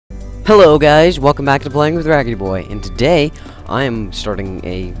Hello guys, welcome back to Playing with Raggedy Boy, and today I am starting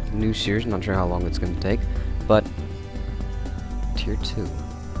a new series. I'm not sure how long it's going to take, but Tier 2.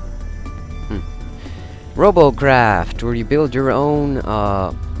 Robocraft, where you build your own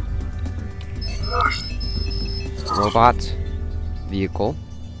robot vehicle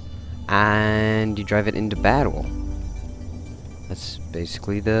and you drive it into battle. That's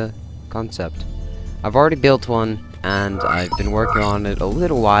basically the concept. I've already built one, and I've been working on it a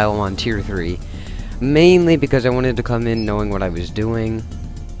little while on Tier 3, mainly because I wanted to come in knowing what I was doing.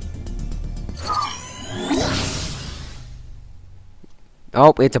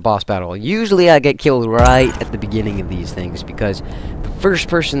 Oh, it's a boss battle. Usually I get killed right at the beginning of these things, because the first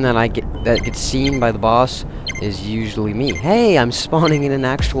person that gets seen by the boss is usually me. Hey, I'm spawning in an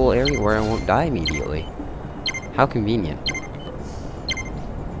actual area where I won't die immediately. How convenient.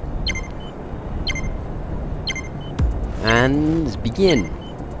 And begin.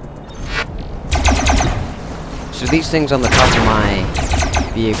 So these things on the top of my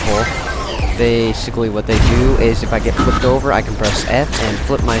vehicle, basically what they do is if I get flipped over, I can press F and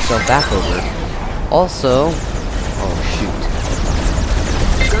flip myself back over. Also, oh shoot.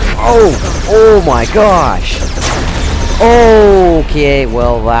 Oh my gosh. Okay,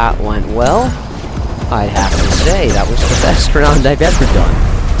 well that went well. I'd have to say that was the best round I've ever done.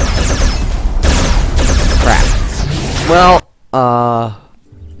 Crap. Well,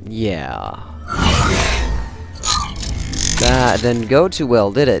 yeah. That didn't go too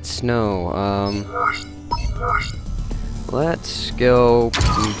well, did it? No, let's go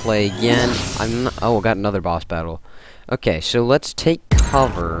and play again. Oh, got another boss battle. Okay, so let's take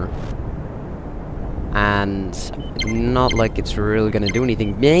cover. And not like it's really gonna do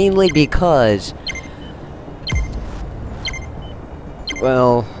anything, mainly because,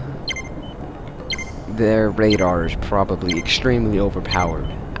 well, their radar is probably extremely overpowered,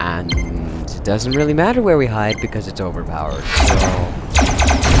 and it doesn't really matter where we hide because it's overpowered.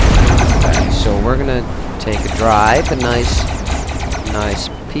 So we're gonna take a drive, a nice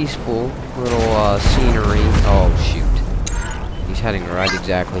peaceful little scenery. Oh shoot, he's heading right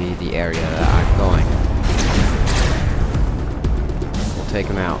exactly the area that I'm going. We'll take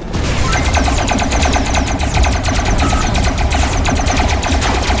him out.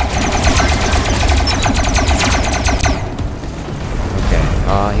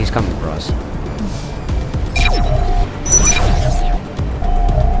 He's coming for us.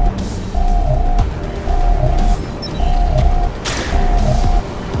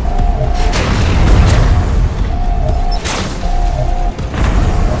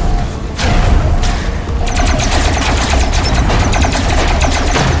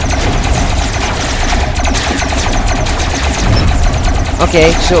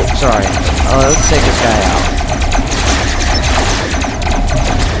 Okay, so, sorry. Let's take this guy out.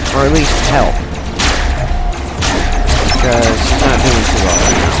 Or at least help. Because he's not doing too well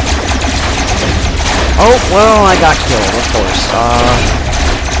right now. Oh, well, I got killed, of course.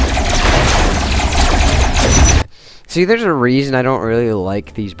 See, there's a reason I don't really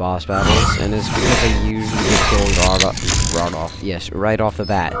like these boss battles, and it's because I usually get killed right off the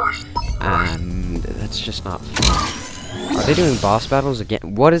bat. And that's just not fun. Are they doing boss battles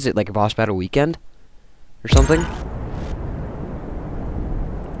again? What is it, like a boss battle weekend? Or something?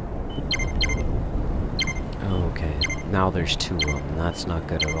 Okay, now there's two of them. That's not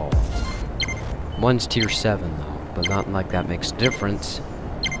good at all. One's tier 7 though, but not like that makes a difference.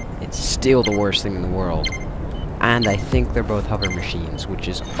 It's still the worst thing in the world. And I think they're both hover machines, which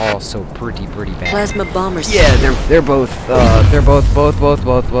is also pretty bad. Plasma bombers. Yeah, they're both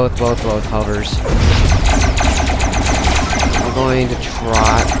hovers. I'm going to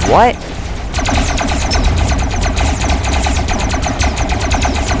try. What?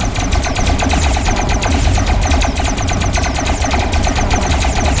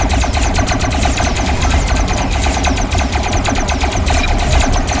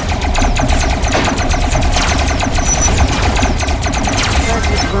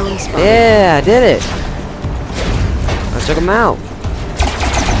 Yeah, I did it. I took him out.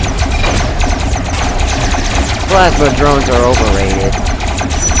 Plasma drones are overrated.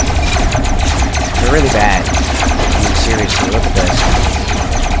 They're really bad. I mean, seriously, look at this.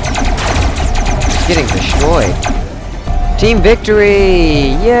 It's getting destroyed. Team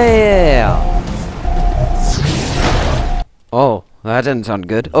victory! Yeah! Oh, that didn't sound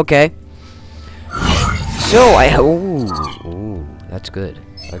good. Okay. So, ooh, that's good.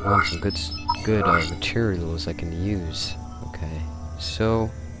 I want some good materials I can use. Okay, so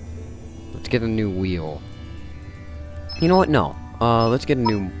let's get a new wheel. You know what? No. Let's get a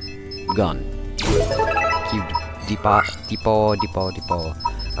new gun. Cube. Depot.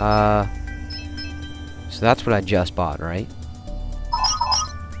 So that's what I just bought, right?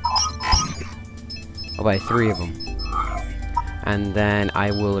 I'll buy 3 of them. And then I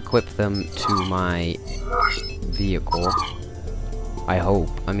will equip them to my vehicle. I hope.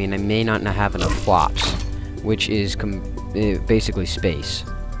 I mean, I may not have enough flops, which is basically space.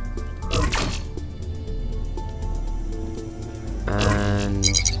 And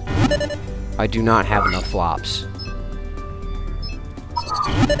I do not have enough flops.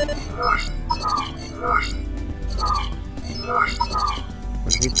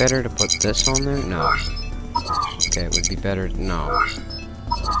 Would it be better to put this on there? No. Okay, it would be better. No.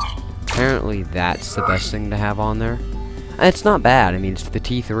 Apparently, that's the best thing to have on there. And it's not bad. I mean, it's the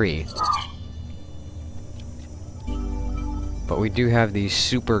T3. But we do have these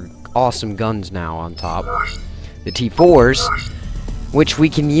super awesome guns now on top. The T4s, which we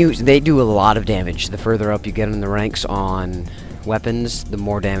can use. They do a lot of damage. The further up you get in the ranks on weapons, the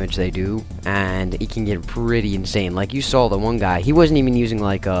more damage they do, and it can get pretty insane. Like you saw the one guy, he wasn't even using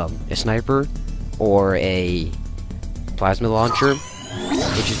like a sniper or a plasma launcher,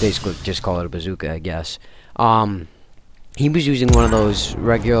 which is basically just call it a bazooka, I guess. He was using one of those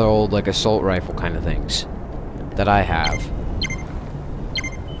regular old like assault rifle kind of things that I have,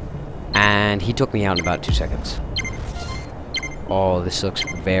 and he took me out in about 2 seconds. Oh, this looks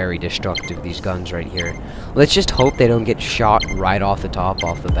very destructive, these guns right here. Let's just hope they don't get shot right off the top,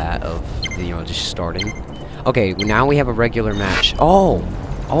 off the bat of, you know, just starting. Okay, now we have a regular match. Oh,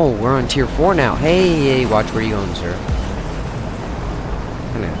 we're on tier 4 now. Hey, watch where you going, sir.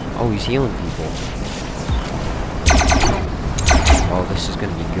 Oh, he's healing people. Oh, this is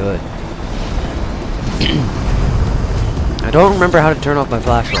gonna be good. I don't remember how to turn off my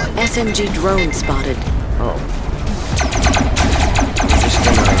flashlight. SMG drone spotted. Oh.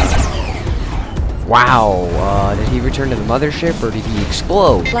 Wow, did he return to the mothership, or did he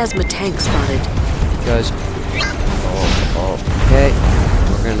explode? Plasma tank spotted. Because, okay,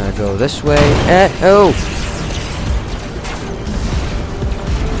 we're gonna go this way. Oh!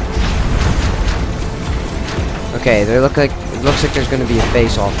 Okay, it looks like there's gonna be a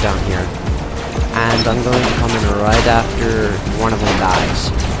face-off down here. And I'm going to come in right after one of them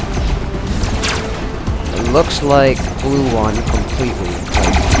dies. It looks like blue one completely,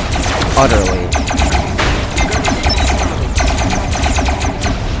 like, utterly.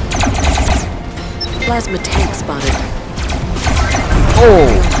 Plasma tank spotted. Oh!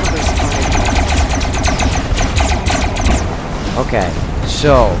 Okay,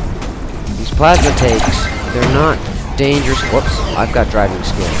 so these plasma tanks, they're not dangerous. Whoops, I've got driving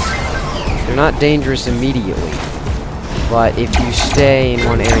skills. They're not dangerous immediately, but if you stay in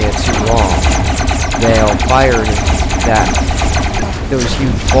one area too long, they'll fire those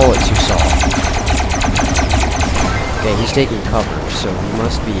huge bullets you saw. Okay, he's taking cover, so he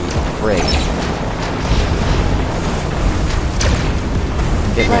must be afraid.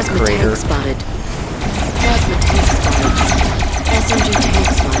 Get that crater. Spotted. Plasma tank spotted. SMG tank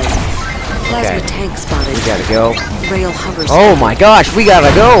spotted. Plasma tank spotted. We gotta go. Rail hover spotted. Oh my gosh, we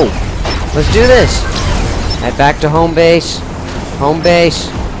gotta go! Let's do this! Head back to home base. Home base.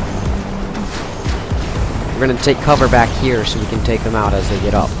 We're gonna take cover back here so we can take them out as they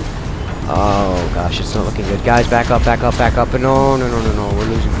get up. Oh gosh, it's not looking good. Guys, back up, back up, back up. No, we're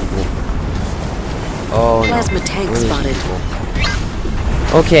losing people. Oh no. Plasma tank spotted.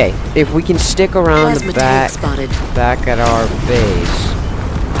 Okay, if we can stick around the back at our base.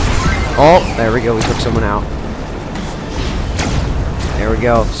 Oh, there we go, we took someone out. There we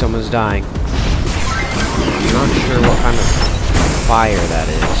go, someone's dying. I'm not sure what kind of fire that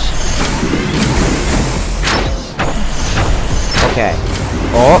is. Okay.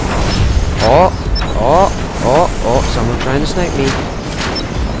 Oh, someone trying to snipe me.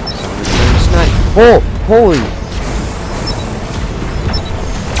 Someone's trying to snipe. Oh, holy.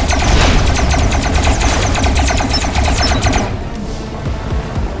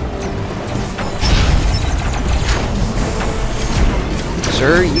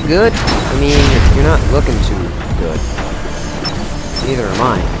 Sir, you good? I mean, you're not looking too good. Neither am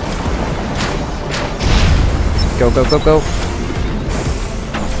I. Go, go, go, go.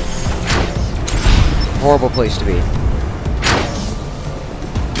 Horrible place to be.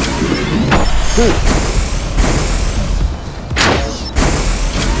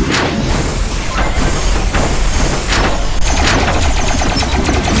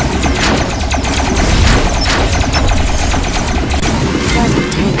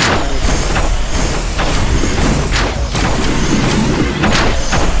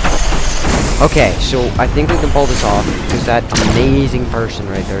 Okay, so I think we can pull this off, because that amazing person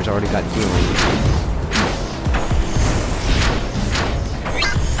right there has already got healing.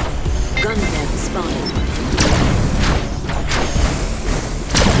 Gun deck spotted.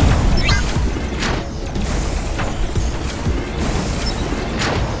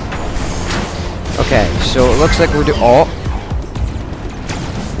 Okay, so it looks like we're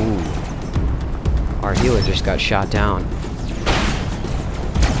Ooh. Our healer just got shot down.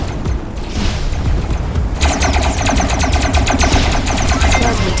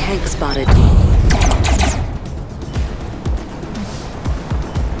 Plasma tank spotted.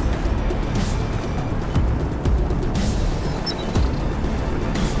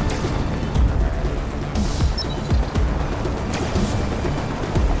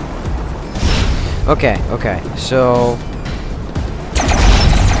 Okay, so...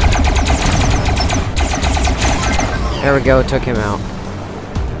 There we go, took him out.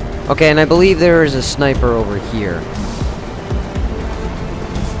 Okay, and I believe there is a sniper over here.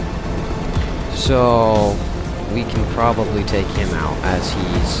 So... we can probably take him out, as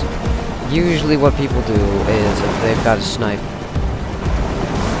he's... Usually what people do is, if they've got a snipe...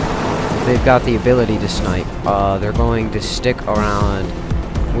 If they've got the ability to snipe, they're going to stick around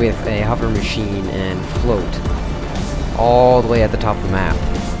with a hover machine and float all the way at the top of the map.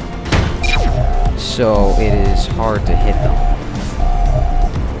 So it is hard to hit them.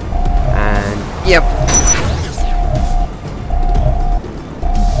 And yep.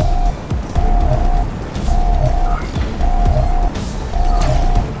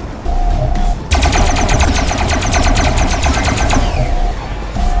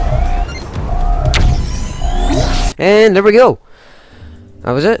 And there we go.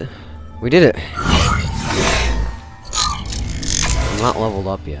 That was it. We did it. I'm not leveled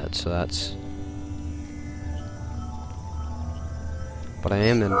up yet, so that's... But I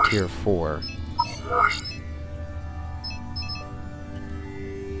am in tier 4.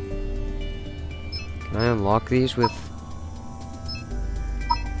 Can I unlock these with...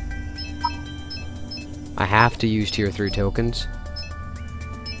 I have to use tier 3 tokens?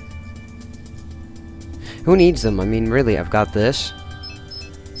 Who needs them? I mean, really, I've got this.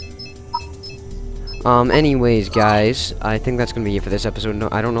 Anyways, guys, I think that's gonna be it for this episode. No,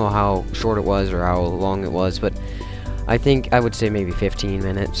 I don't know how short it was or how long it was, but I think I would say maybe 15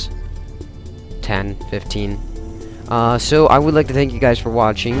 minutes. 10, 15. So I would like to thank you guys for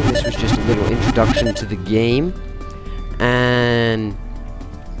watching. This was just a little introduction to the game. And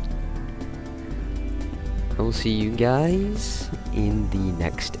I will see you guys in the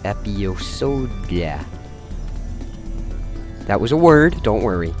next episode. Yeah. That was a word, don't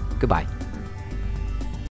worry. Goodbye.